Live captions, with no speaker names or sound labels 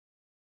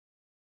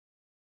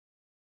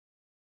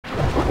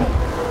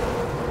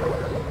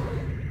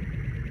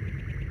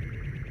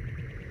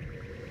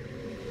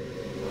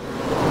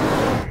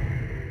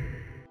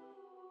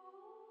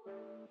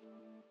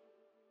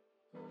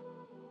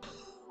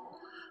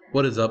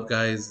What is up,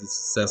 guys? This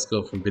is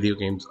Sesko from Video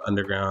Games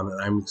Underground,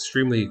 and I'm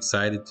extremely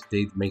excited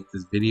today to make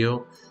this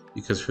video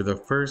because for the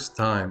first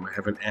time I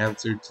have an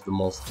answer to the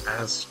most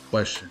asked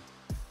question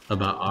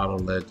about Auto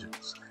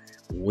Legends.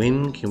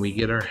 When can we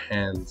get our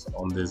hands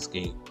on this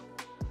game?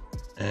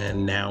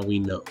 And now we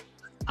know.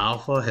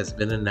 Alpha has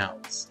been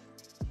announced.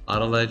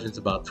 Auto Legends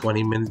about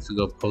 20 minutes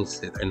ago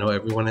posted. I know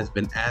everyone has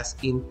been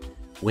asking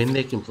when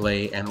they can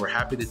play, and we're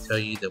happy to tell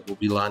you that we'll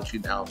be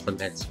launching Alpha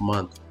next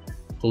month,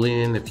 pulling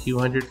in a few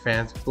hundred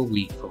fans per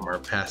week from our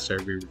past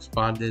survey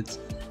respondents,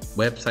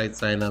 website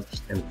signups,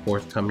 and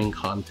forthcoming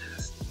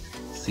contests.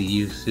 See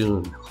you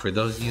soon. For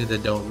those of you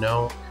that don't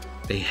know,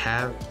 they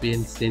have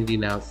been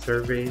sending out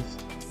surveys.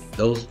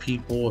 Those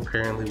people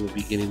apparently will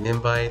be getting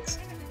invites.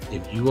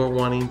 If you are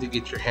wanting to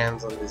get your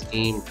hands on this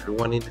game, if you're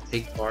wanting to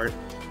take part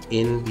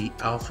in the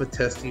alpha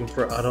testing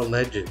for Auto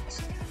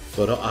Legends,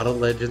 go to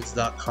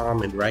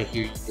autolegends.com, and right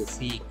here you can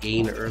see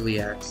gain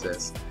early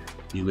access.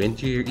 You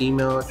enter your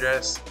email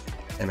address,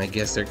 and I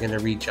guess they're going to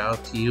reach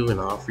out to you and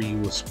offer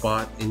you a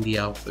spot in the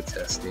alpha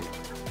testing.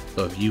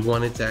 So if you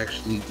wanted to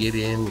actually get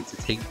in and to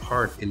take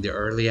part in the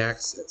early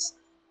access,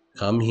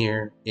 come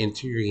here,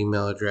 enter your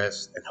email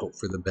address, and hope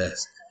for the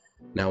best.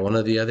 Now, one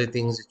of the other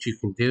things that you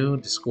can do,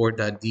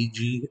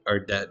 discord.dg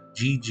or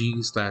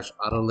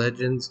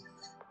 .gg/autolegends,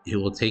 it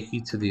will take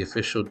you to the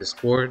official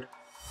Discord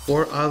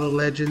for Auto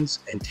Legends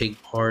and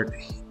take part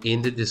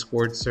in the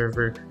Discord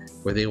server,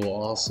 where they will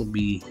also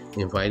be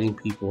inviting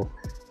people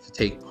to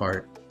take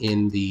part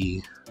in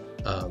the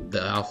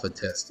alpha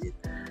testing.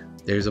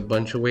 There's a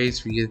bunch of ways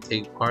for you to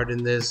take part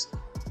in this.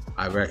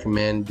 I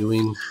recommend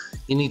doing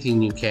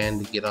anything you can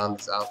to get on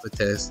this alpha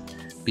test.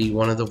 Be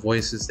one of the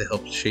voices to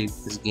help shape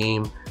this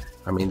game.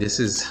 I mean, this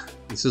is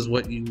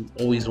what you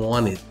always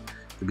wanted,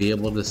 to be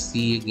able to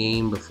see a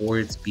game before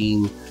it's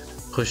being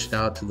pushed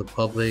out to the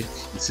public.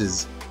 This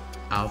is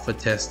alpha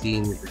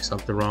testing. If there's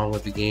something wrong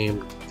with the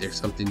game, if there's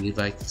something you'd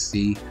like to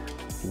see,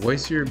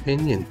 voice your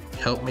opinion.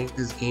 Help make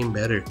this game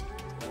better.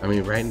 I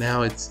mean, right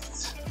now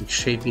it's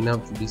shaping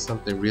up to be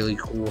something really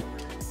cool,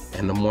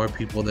 and the more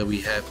people that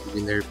we have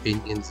giving their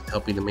opinions and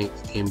helping to make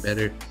the game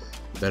better,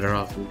 the better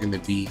off we're going to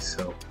be.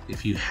 So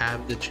if you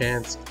have the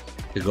chance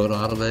to go to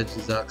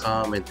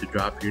autolegends.com and to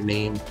drop your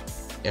name,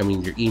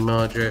 your email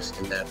address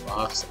in that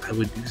box, I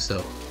would do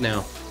so.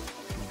 Now,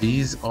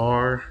 these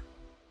are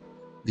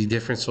the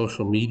different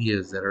social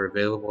medias that are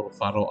available to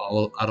follow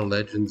Auto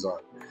Legends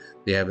on.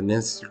 They have an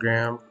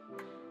Instagram,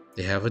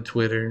 they have a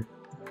Twitter,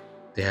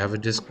 they have a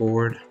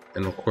Discord,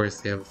 and of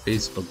course they have a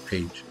Facebook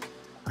page.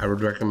 I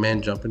would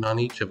recommend jumping on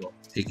each of them,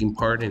 taking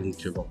part in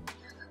each of them.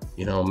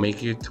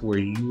 Make it to where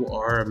you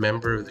are a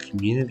member of the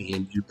community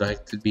and you'd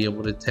like to be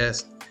able to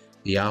test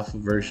the alpha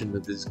version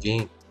of this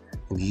game.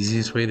 And the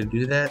easiest way to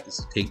do that is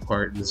to take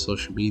part in the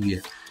social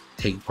media,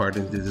 take part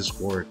in the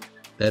Discord.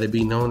 Let it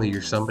be known that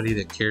you're somebody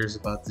that cares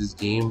about this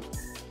game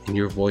and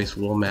your voice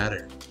will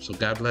matter. So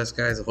God bless,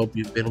 guys. I hope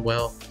you've been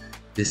well.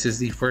 This is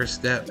the first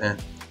step, man.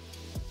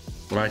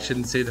 Well, I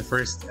shouldn't say the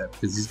first step,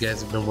 because these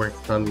guys have been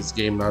working on this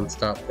game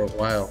nonstop for a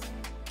while.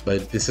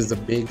 But this is a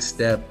big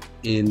step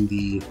in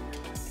the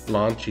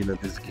launching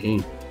of this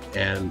game,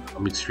 and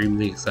I'm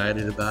extremely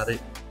excited about it.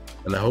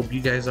 And I hope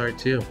you guys are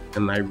too.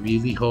 And I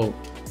really hope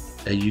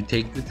that you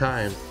take the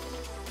time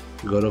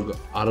to go to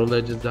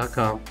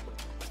autolegends.com,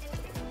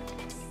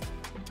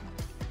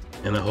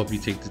 and I hope you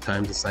take the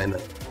time to sign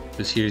up,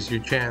 because here's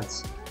your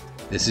chance.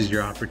 This is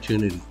your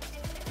opportunity.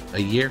 A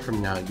year from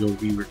now, you'll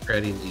be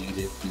regretting that you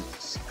didn't do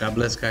this. God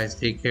bless, guys.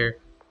 Take care.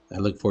 I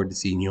look forward to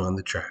seeing you on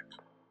the track.